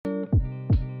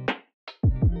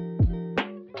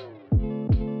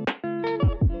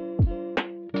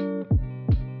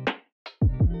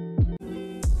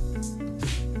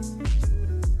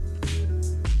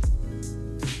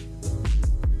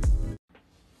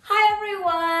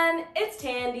it's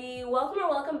Tandy.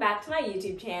 Welcome back to my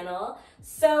YouTube channel.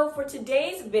 So for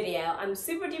today's video, I'm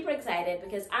super duper excited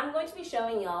because I'm going to be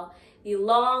showing y'all the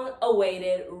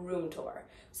long-awaited room tour.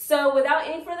 So without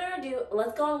any further ado,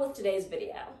 let's go on with today's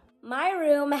video. My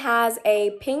room has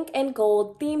a pink and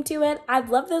gold theme to it. I've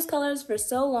loved those colors for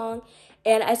so long,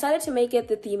 and I decided to make it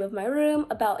the theme of my room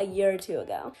about a year or two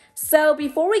ago. So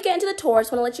before we get into the tour, I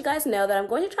just want to let you guys know that I'm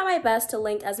going to try my best to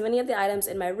link as many of the items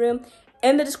in my room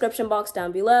in the description box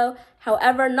down below.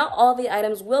 However, not all the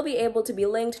items will be able to be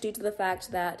linked due to the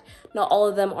fact that not all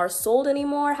of them are sold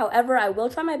anymore. However, I will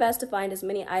try my best to find as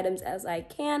many items as I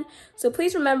can. So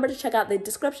please remember to check out the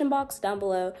description box down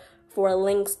below for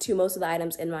links to most of the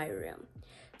items in my room.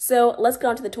 So let's go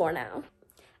on to the tour now.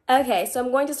 Okay, so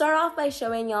I'm going to start off by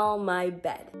showing y'all my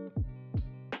bed.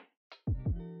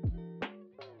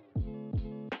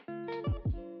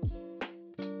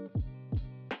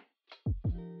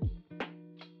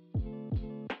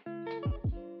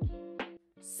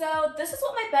 So this is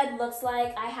what my bed looks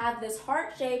like. I have this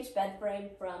heart-shaped bed frame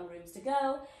from Rooms to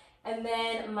Go, and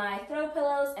then my throw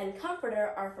pillows and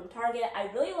comforter are from Target.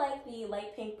 I really like the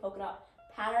light pink polka dot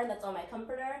pattern that's on my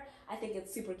comforter. I think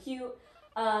it's super cute.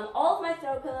 All of my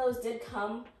throw pillows did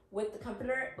come with the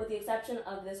comforter, with the exception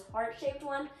of this heart-shaped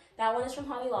one. That one is from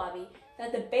Hobby Lobby. Then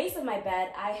at the base of my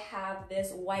bed, I have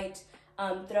this white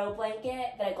throw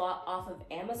blanket that I got off of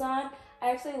Amazon.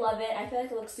 I actually love it. I feel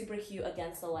like it looks super cute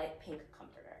against the light pink comforter.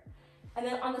 And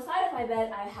then on the side of my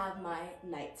bed, I have my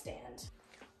nightstand.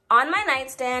 On my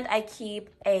nightstand, I keep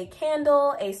a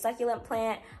candle, a succulent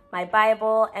plant, my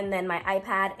Bible, and then my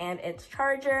iPad and its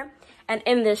charger. And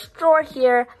in this drawer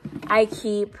here, I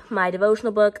keep my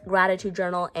devotional book, gratitude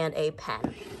journal, and a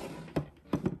pen.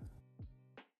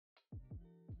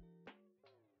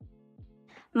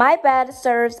 My bed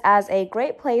serves as a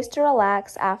great place to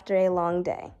relax after a long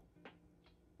day.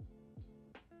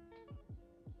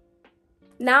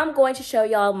 Now I'm going to show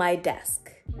y'all my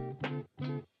desk.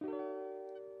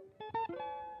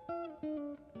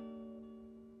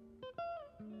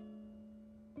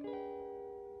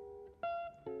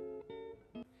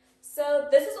 So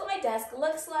this is what my desk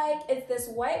looks like. It's this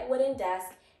white wooden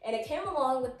desk, and it came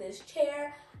along with this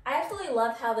chair. I absolutely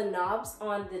love how the knobs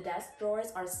on the desk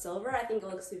drawers are silver. I think it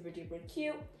looks super duper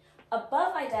cute.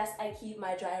 Above my desk, I keep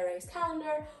my dry erase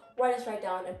calendar where I just write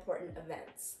down important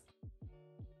events.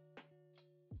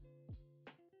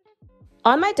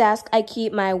 On my desk, I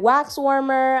keep my wax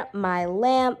warmer, my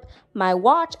lamp, my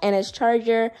watch and its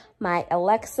charger, my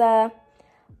Alexa,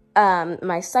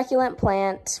 my succulent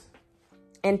plant,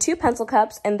 and 2 pencil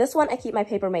cups. And this one, I keep my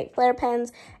Papermate Flare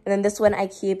pens. And then this one, I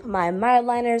keep my mild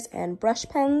liners and brush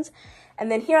pens.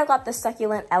 And then here I got this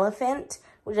succulent elephant,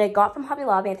 which I got from Hobby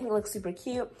Lobby. I think it looks super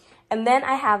cute. And then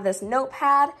I have this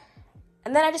notepad.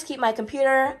 And then I just keep my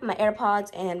computer, my AirPods,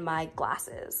 and my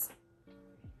glasses.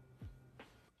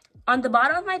 On the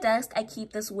bottom of my desk, I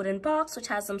keep this wooden box, which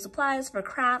has some supplies for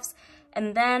crafts.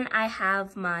 And then I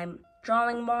have my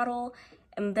drawing model.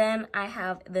 And then I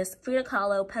have this Frida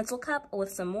Kahlo pencil cup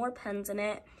with some more pens in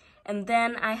it. And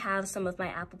then I have some of my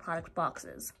Apple product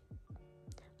boxes.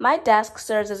 My desk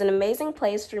serves as an amazing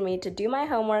place for me to do my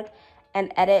homework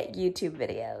and edit YouTube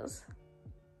videos.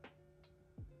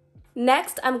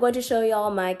 Next, I'm going to show y'all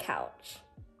my couch.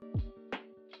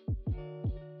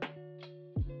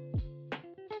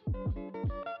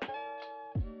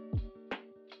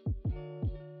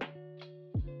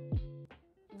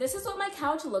 This is what my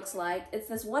couch looks like. It's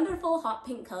this wonderful hot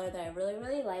pink color that I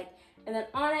really like. And then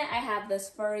on it, I have this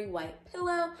furry white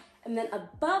pillow. And then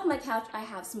above my couch, I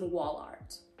have some wall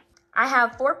art. I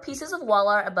have 4 pieces of wall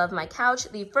art above my couch.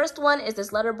 The first one is this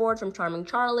letterboard from Charming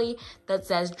Charlie that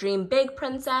says, "Dream Big,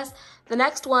 Princess." The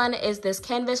next one is this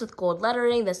canvas with gold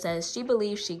lettering that says, "She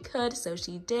believed she could, so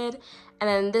she did." And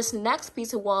then this next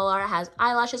piece of wall art has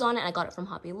eyelashes on it. I got it from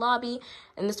Hobby Lobby.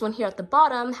 And this one here at the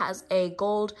bottom has a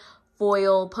gold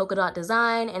foil polka dot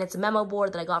design, and it's a memo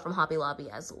board that I got from Hobby Lobby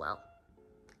as well.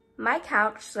 My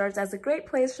couch serves as a great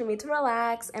place for me to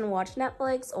relax and watch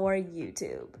Netflix or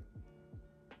YouTube.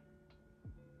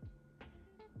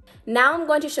 Now I'm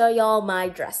going to show y'all my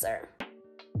dresser.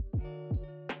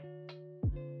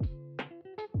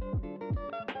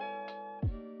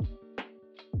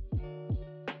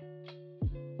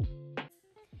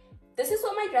 This is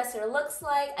what my dresser looks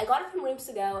like. I got it from Rooms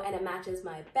to Go, and it matches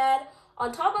my bed.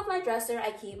 On top of my dresser,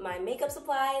 I keep my makeup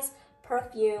supplies,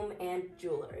 perfume, and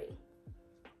jewelry.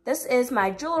 This is my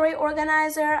jewelry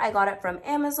organizer. I got it from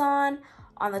Amazon.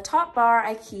 On the top bar,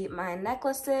 I keep my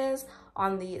necklaces.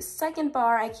 On the second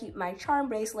bar, I keep my charm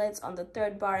bracelets. On the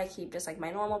third bar, I keep just like my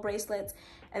normal bracelets.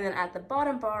 And then at the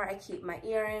bottom bar, I keep my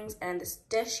earrings, and this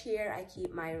dish here, I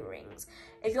keep my rings.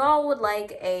 If y'all would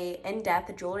like a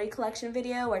in-depth jewelry collection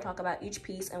video where I talk about each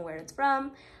piece and where it's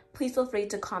from, please feel free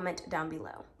to comment down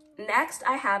below. Next,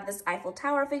 I have this Eiffel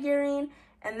Tower figurine,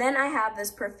 and then I have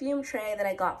this perfume tray that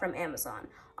I got from Amazon.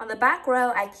 On the back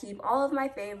row, I keep all of my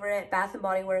favorite Bath &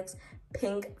 Body Works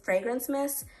pink fragrance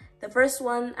mists. The first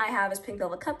one I have is Pink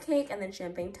Velvet Cupcake, and then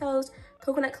Champagne Toast,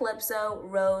 Coconut Calypso,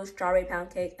 Rose, Strawberry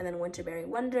Pound Cake, and then Winterberry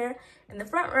Wonder. In the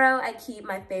front row, I keep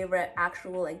my favorite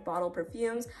actual bottle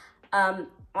perfumes. On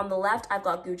the left, I've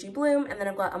got Gucci Bloom, and then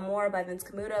I've got Amore by Vince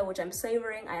Camuto, which I'm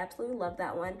savoring. I absolutely love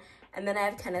that one. And then I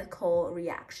have Kenneth Cole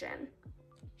Reaction.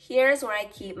 Here's where I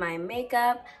keep my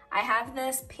makeup. I have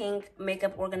this pink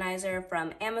makeup organizer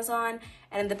from Amazon,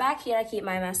 and in the back here I keep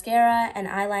my mascara and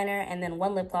eyeliner, and then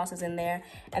one lip gloss is in there.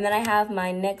 And then I have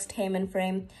my NYX Tame &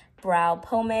 Frame brow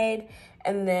pomade,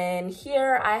 and then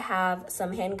here I have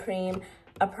some hand cream,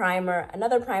 a primer,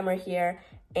 another primer here,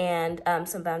 and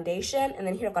some foundation. And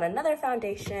then here I've got another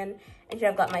foundation, and here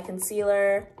I've got my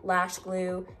concealer, lash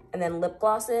glue, and then lip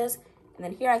glosses. And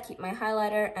then here I keep my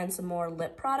highlighter and some more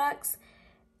lip products.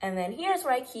 And then here's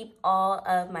where I keep all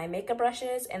of my makeup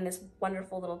brushes in this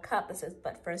wonderful little cup that says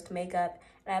But First Makeup.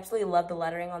 And I absolutely love the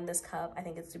lettering on this cup. I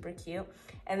think it's super cute.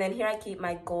 And then here I keep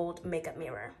my gold makeup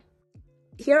mirror.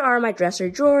 Here are my dresser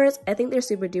drawers. I think they're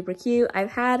super duper cute.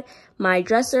 I've had my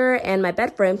dresser and my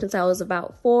bed frame since I was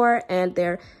about 4, and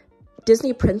they're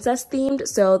Disney princess themed.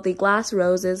 So the glass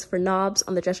roses for knobs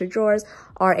on the dresser drawers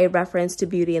are a reference to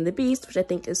Beauty and the Beast, which I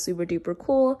think is super duper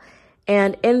cool.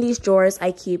 And in these drawers,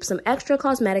 I keep some extra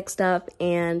cosmetic stuff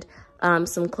and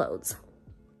some clothes.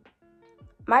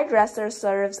 My dresser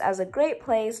serves as a great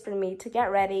place for me to get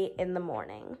ready in the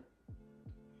morning.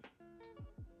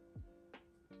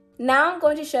 Now I'm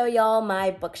going to show y'all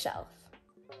my bookshelf.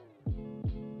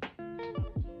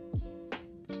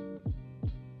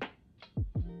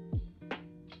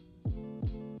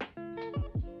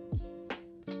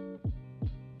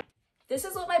 This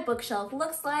is what my bookshelf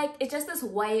looks like. It's just this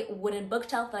white wooden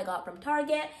bookshelf that I got from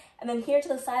Target. And then here to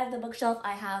the side of the bookshelf,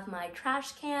 I have my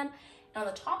trash can. And on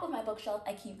the top of my bookshelf,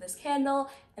 I keep this candle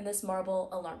and this marble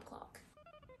alarm clock.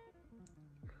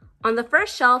 On the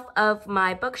first shelf of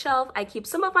my bookshelf, I keep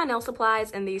some of my nail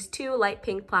supplies in these 2 light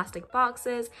pink plastic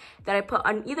boxes that I put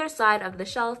on either side of the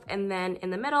shelf. And then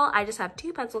in the middle, I just have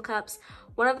 2 pencil cups.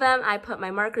 One of them I put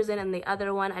my markers in, and the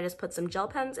other one I just put some gel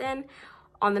pens in.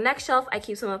 On the next shelf, I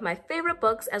keep some of my favorite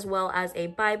books, as well as a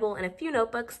Bible and a few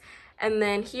notebooks. And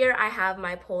then here I have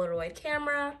my Polaroid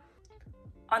camera.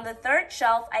 On the third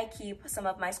shelf, I keep some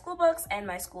of my school books and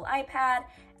my school iPad.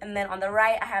 And then on the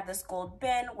right, I have this gold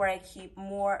bin where I keep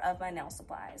more of my nail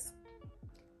supplies.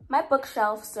 My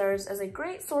bookshelf serves as a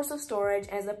great source of storage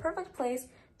and is a perfect place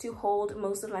to hold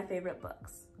most of my favorite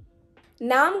books.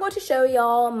 Now I'm going to show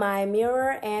y'all my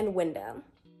mirror and window.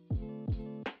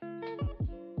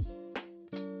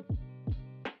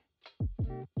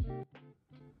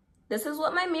 This is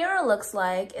what my mirror looks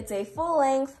like. It's a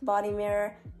full-length body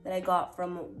mirror that I got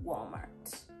from Walmart.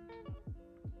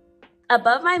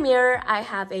 Above my mirror, I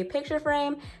have a picture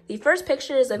frame. The first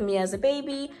picture is of me as a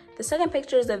baby. The second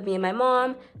picture is of me and my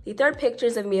mom. The third picture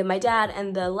is of me and my dad.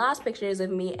 And the last picture is of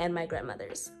me and my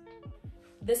grandmother's.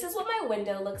 This is what my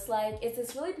window looks like. It's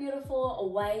this really beautiful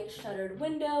white shuttered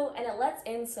window, and it lets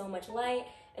in so much light.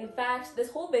 In fact, this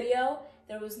whole video,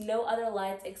 there was no other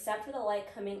lights except for the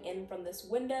light coming in from this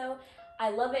window. I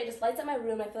love it. It just lights up my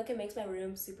room. I feel like it makes my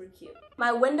room super cute.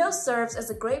 My window serves as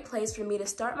a great place for me to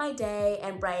start my day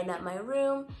and brighten up my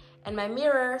room. And my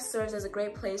mirror serves as a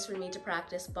great place for me to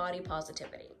practice body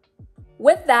positivity.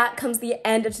 With that comes the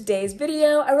end of today's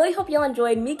video. I really hope y'all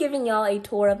enjoyed me giving y'all a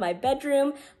tour of my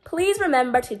bedroom. Please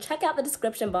remember to check out the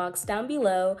description box down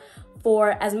below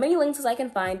for as many links as I can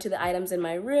find to the items in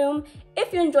my room.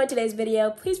 If you enjoyed today's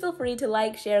video, please feel free to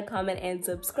like, share, comment, and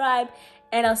subscribe.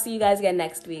 And I'll see you guys again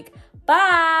next week.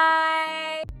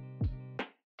 Bye!